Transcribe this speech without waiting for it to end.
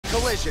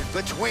collision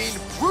between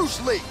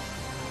Bruce Lee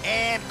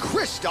and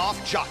Krzysztof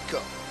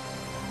Jotko.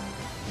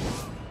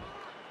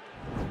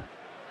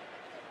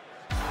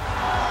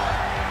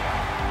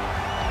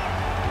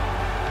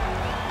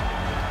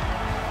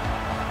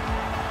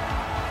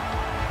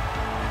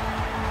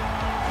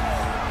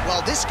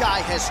 Well, this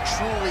guy has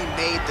truly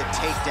made the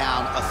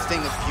takedown a thing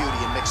of beauty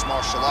in mixed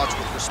martial arts.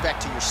 With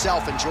respect to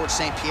yourself and George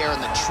St. Pierre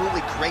and the truly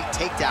great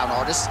takedown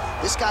artists,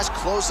 this guy's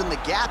closing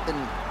the gap and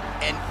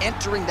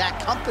entering that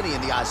company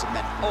in the eyes of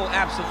many. Oh,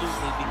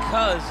 absolutely,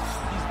 because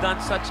he's done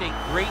such a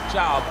great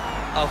job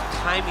of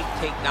timing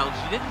takedowns.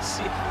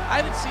 I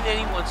haven't seen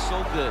anyone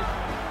so good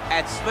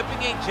at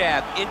slipping a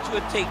jab into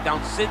a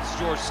takedown since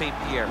George St.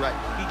 Pierre. Right.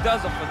 He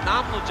does a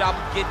phenomenal job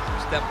of getting from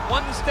step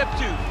one to step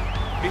two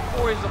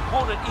before his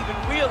opponent even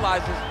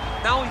realizes,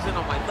 now he's in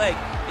on my leg.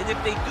 And if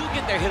they do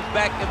get their hips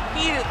back,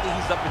 immediately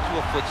he's up into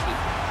a foot sweep,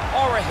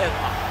 or a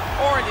headlock,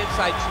 or an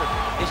inside trip.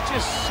 It's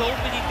just so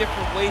many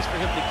different ways for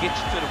him to get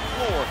you to the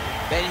floor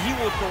that he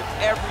will throw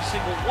every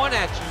single one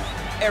at you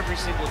every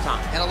single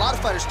time. And a lot of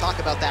fighters talk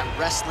about that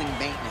wrestling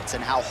maintenance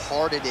and how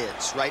hard it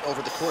is, right,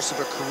 over the course of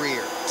a career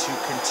to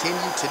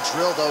continue to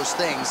drill those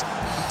things.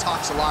 He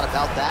talks a lot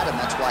about that, and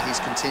that's why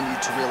he's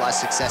continued to realize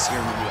success here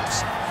in the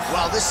UFC.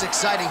 Well, this is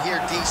exciting here,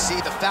 DC.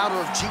 The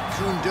founder of Jeet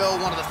Kune Do,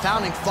 one of the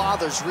founding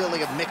fathers,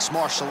 really, of mixed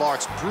martial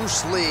arts,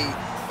 Bruce Lee,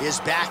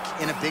 is back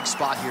in a big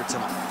spot here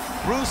tonight.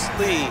 Bruce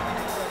Lee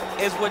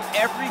is what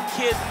every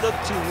kid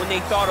looked to when they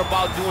thought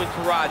about doing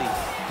karate.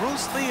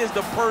 Bruce Lee is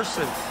the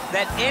person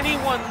that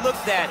anyone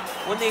looked at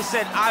when they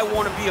said, I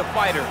want to be a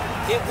fighter.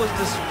 It was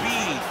the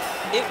speed,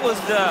 it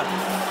was the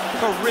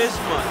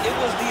charisma, it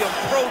was the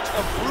approach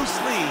of Bruce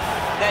Lee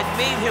that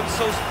made him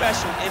so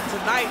special. And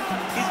tonight,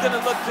 he's going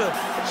to look to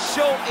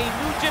show a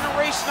new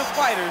generation of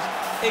fighters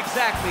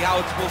exactly how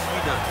it's supposed to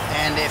be done.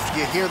 And if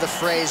you hear the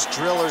phrase,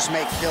 drillers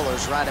make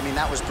killers, right? I mean,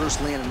 that was Bruce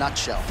Lee in a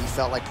nutshell. He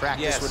felt like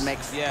practice would make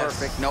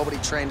perfect. Nobody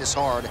trained as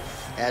hard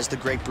as the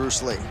great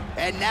Bruce Lee.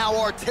 And now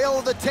our tale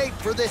of the tape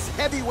for this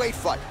heavyweight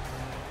fight.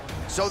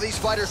 So these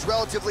fighters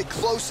relatively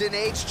close in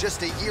age,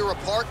 just a year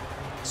apart.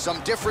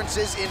 Some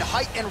differences in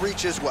height and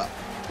reach as well.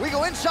 We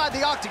go inside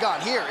the octagon.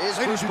 Here is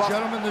Ladies and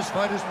gentlemen, this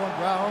fight is one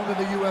round in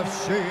the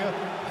UFC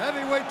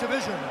heavyweight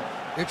division.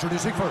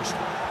 Introducing first,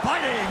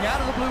 fighting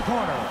out of the blue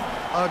corner,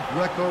 a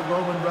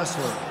Greco-Roman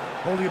wrestler,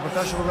 holding a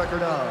professional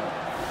record of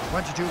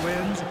 22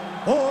 wins,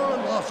 4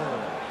 losses.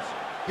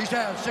 He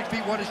stands 6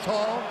 feet 1 inch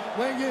tall,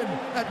 weighing in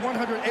at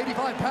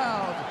 185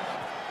 pounds.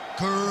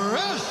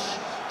 Krzysztof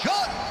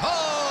Jotko!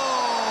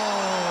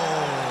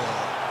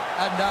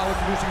 And now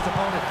introducing his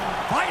opponent,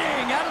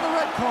 fighting out of the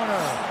red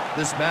corner.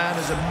 This man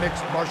is a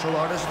mixed martial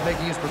artist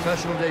making his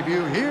professional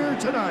debut here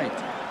tonight.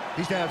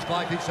 He stands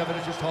 5 feet 7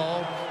 inches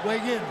tall,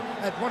 weighing in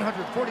at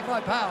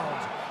 145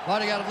 pounds.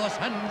 Fighting out of Los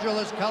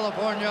Angeles,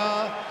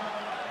 California,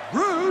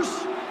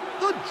 Bruce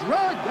the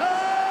Dragon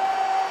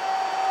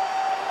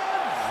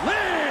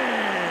Lee!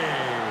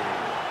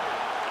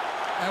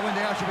 And when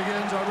the action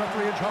begins, our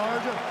referee in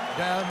charge,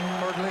 Dan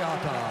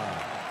Murgliata.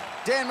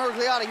 Dan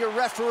Murgliata, your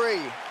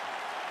referee.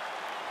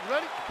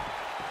 Ready?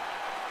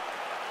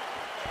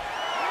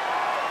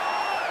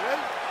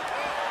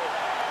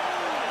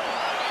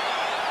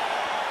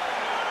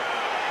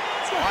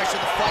 All right, so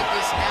the fight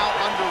is now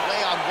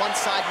underway. On one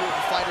side, you have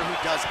a fighter who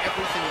does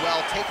everything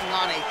well, taking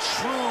on a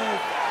true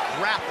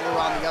grappler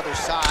on the other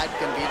side.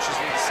 Going to be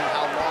interesting to see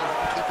how long he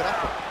can keep it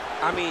up with.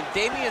 I mean,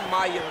 Damian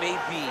Maia may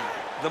be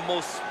the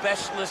most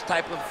specialist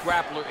type of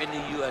grappler in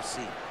the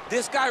UFC.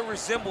 This guy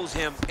resembles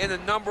him in a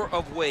number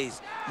of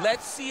ways.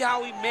 Let's see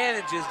how he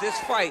manages this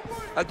fight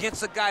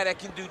against a guy that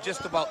can do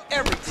just about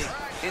everything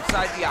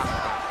inside the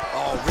octagon.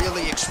 Oh,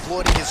 really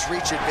exploiting his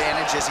reach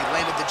advantage as he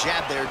landed the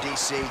jab there,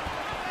 DC.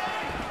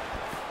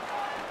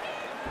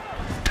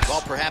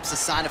 Well, perhaps a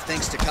sign of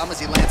things to come as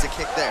he lands a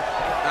kick there.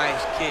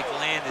 Nice kick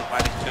landed by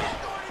the two.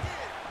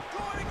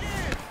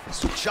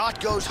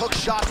 Jotko's hook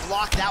shot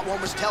blocked. That one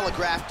was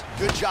telegraphed.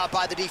 Good job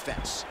by the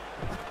defense.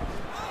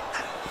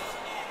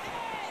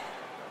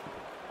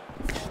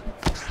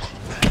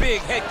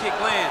 Big head kick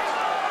lands.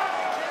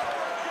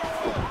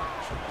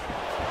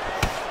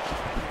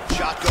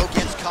 Jotko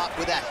gets caught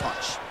with that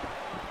punch.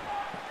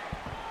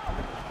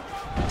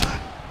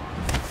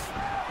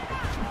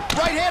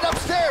 Right hand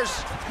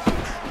upstairs.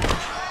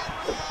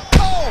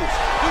 Oh!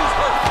 Who's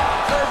hurt?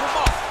 Serve him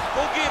off.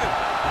 Go get him.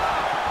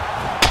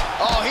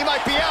 Oh, he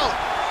might be out.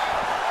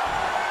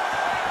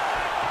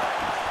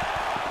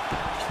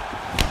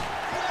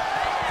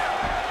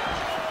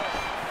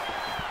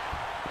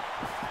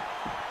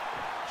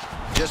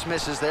 Just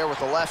misses there with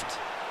the left.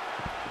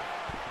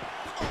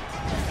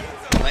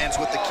 Lands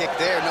with the kick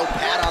there. No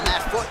pad on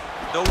that foot.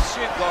 No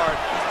shin guard.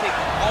 He's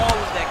taking all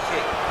of that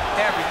kick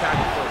every time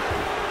he throws it.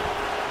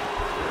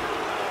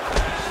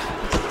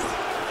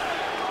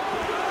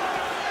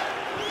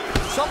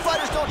 Some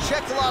fighters don't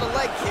check a lot of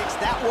leg kicks.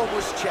 That one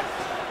was checked.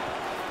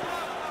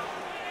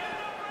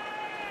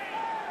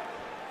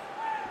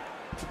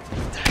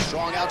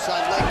 Strong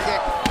outside leg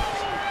kick.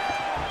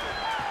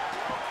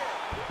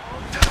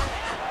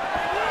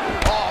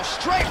 Oh,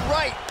 straight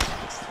right.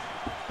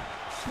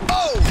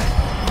 Oh!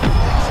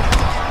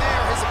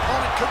 There, his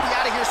opponent could be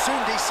out of here soon,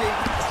 DC.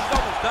 He's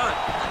almost done.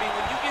 I mean,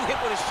 when you get hit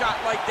with a shot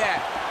like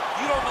that,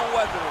 you don't know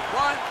whether to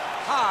run,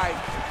 hide,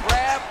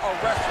 grab, or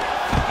wrestle.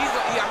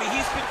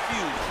 He's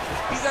confused.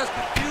 He's as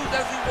confused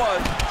as he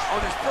was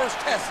on his first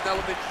test in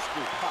elementary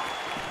school.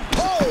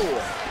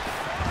 Oh!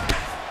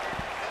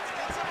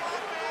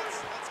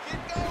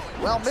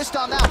 Well, missed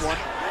on that one.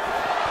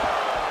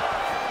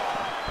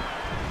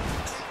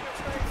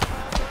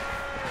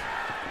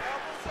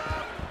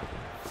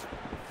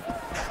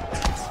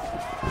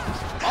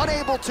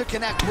 Unable to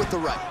connect with the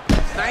right.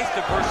 Nice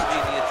diversity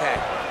in the attack.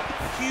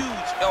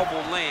 Huge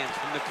elbow lands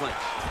from the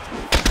clinch.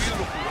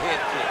 Beautiful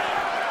head kick.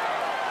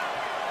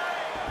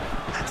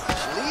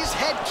 Lee's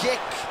head kick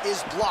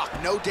is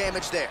blocked. No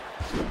damage there.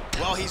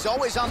 Well, he's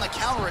always on the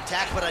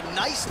counterattack, but a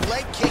nice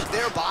leg kick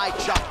there by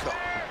Jotko.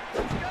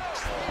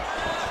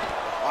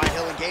 All right,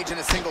 he'll engage in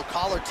a single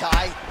collar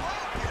tie,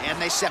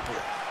 and they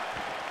separate.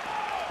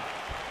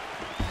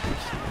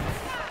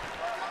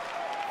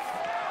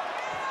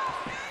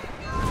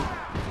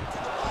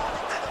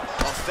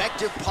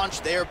 Effective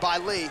punch there by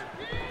Lee.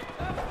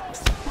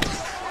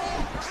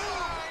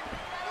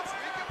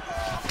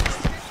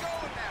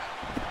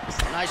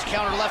 Nice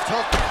counter left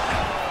hook.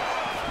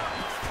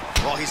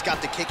 Well, he's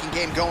got the kicking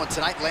game going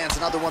tonight. Lands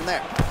another one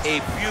there. A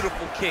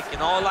beautiful kick,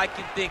 and all I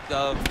can think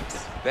of,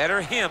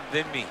 better him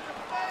than me.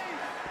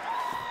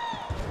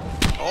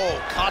 Oh,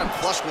 caught him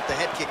flush with the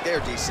head kick there,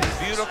 DC.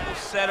 Beautiful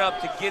setup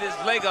to get his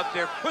leg up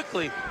there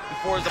quickly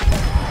before his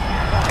opponent.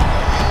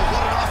 Oh,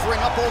 what an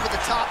offering up over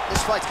the top.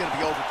 This fight's going to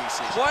be over,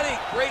 DC. What a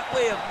great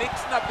way of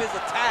mixing up his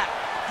attack.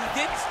 He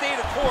didn't stay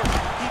the course.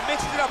 He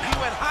mixed it up. He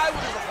went high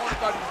when his opponent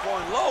thought he was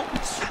going low.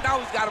 And now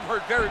he's got him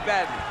hurt very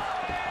badly.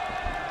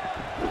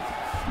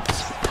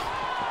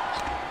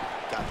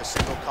 Got the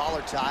single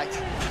collar tie,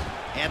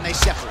 and they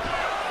separate.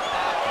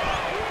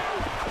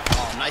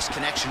 Oh, nice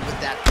connection with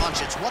that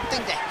punch. It's one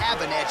thing to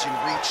have an edge and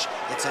reach.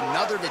 It's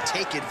another to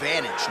take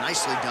advantage.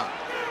 Nicely done.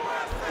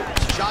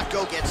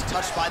 Jotko gets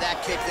touched by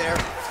that kick there.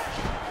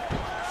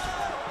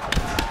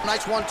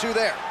 Nice 1-2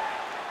 there.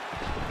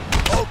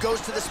 Oh,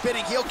 goes to the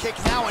spinning heel kick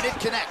now, and it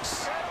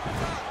connects.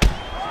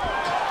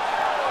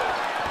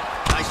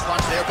 Nice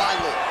punch there by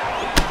Lee.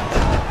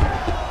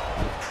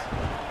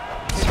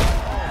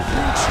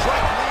 Huge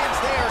strike lands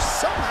there.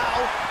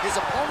 Somehow, his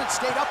opponent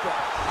stayed upright.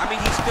 I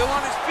mean, he's still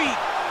on his feet,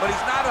 but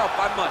he's not up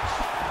by much.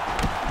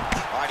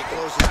 All right, he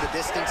closes the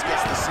distance,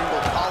 gets the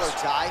single collar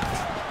tie.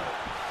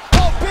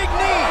 Oh, big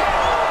knee!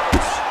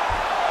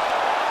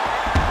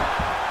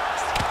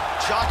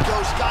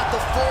 Jotko's got the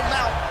full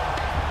mount.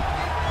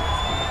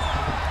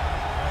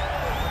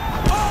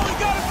 Oh, he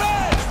got it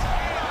back!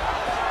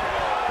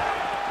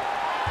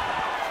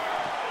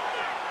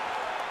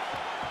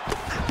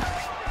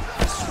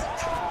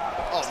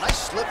 Oh, nice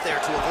slip there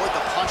to avoid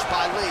the punch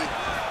by Lee.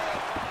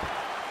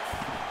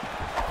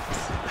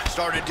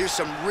 Starting to do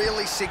some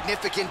really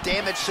significant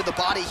damage to the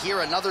body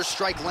here. Another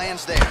strike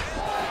lands there.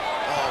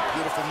 Oh,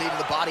 beautiful knee to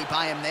the body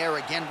by him there.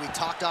 Again, we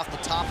talked off the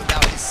top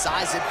about his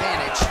size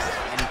advantage,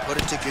 and he put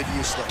it to good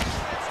use there.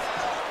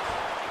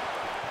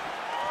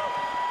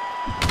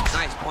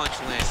 Nice punch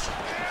land.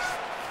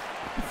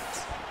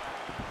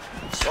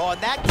 Oh,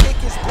 and that kick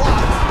is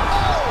blocked.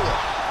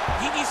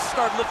 Oh! He needs to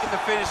start looking to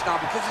finish now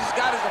because he's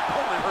got his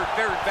opponent hurt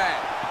very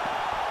bad.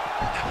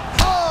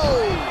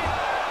 Oh!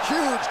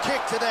 Huge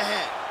kick to the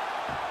head.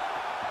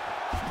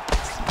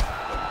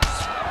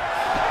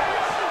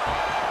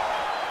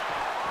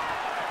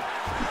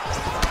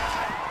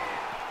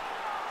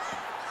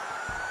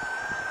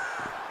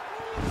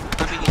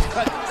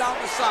 Cutting down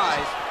the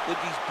size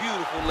with these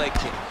beautiful leg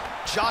kicks.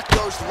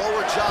 Jotko's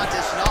lower jaw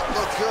does not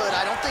look good.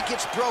 I don't think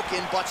it's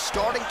broken, but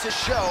starting to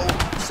show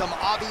some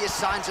obvious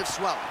signs of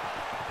swelling.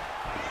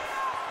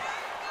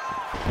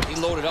 He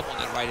loaded up on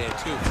that right hand,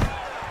 too.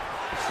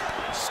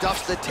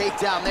 Stuffs the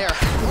takedown there.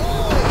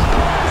 Oh!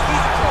 He's in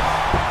trouble.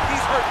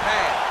 He's hurt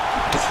bad.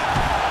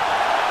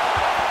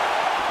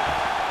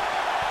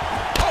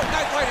 Oh,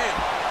 nice right hand.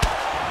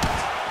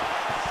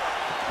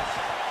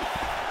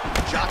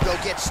 Jotko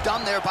gets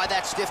stunned there by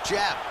that stiff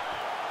jab.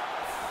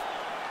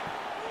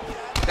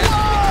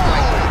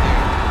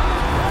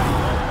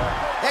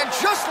 And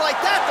just like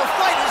that, the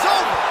fight is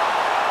over.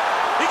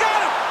 He got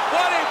him.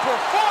 What a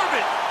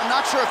performance. I'm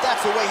not sure if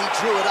that's the way he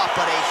drew it up,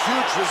 but a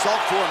huge result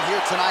for him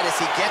here tonight as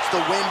he gets the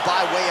win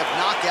by way of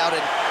knockout.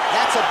 And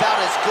that's about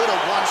as good a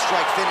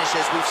one-strike finish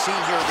as we've seen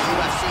here in the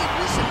UFC in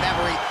recent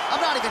memory.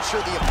 I'm not even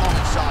sure the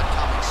opponent saw it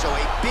coming, so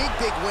a big,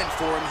 big win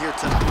for him here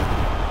tonight.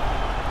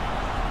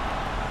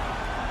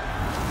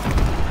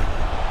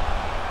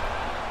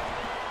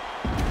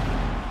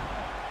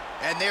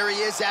 And there he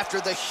is after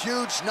the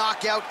huge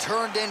knockout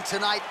turned in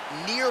tonight.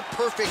 Near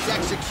perfect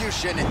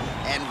execution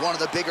and one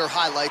of the bigger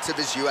highlights of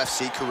his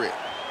UFC career.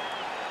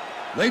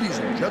 Ladies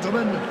and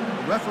gentlemen, the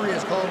referee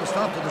has called a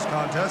stop to this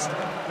contest,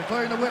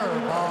 declaring the winner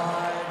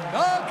by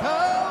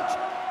knockout,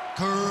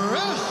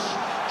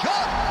 Krzysztof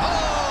Jotko!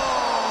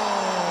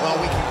 Well,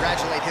 we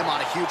congratulate him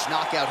on a huge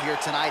knockout here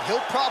tonight.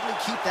 He'll probably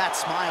keep that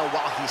smile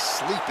while he's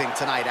sleeping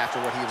tonight after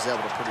what he was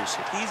able to produce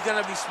here. He's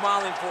going to be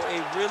smiling for a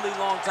really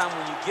long time.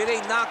 When you get a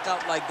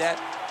knockout like that,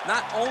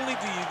 not only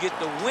do you get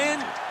the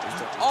win,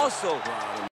 you also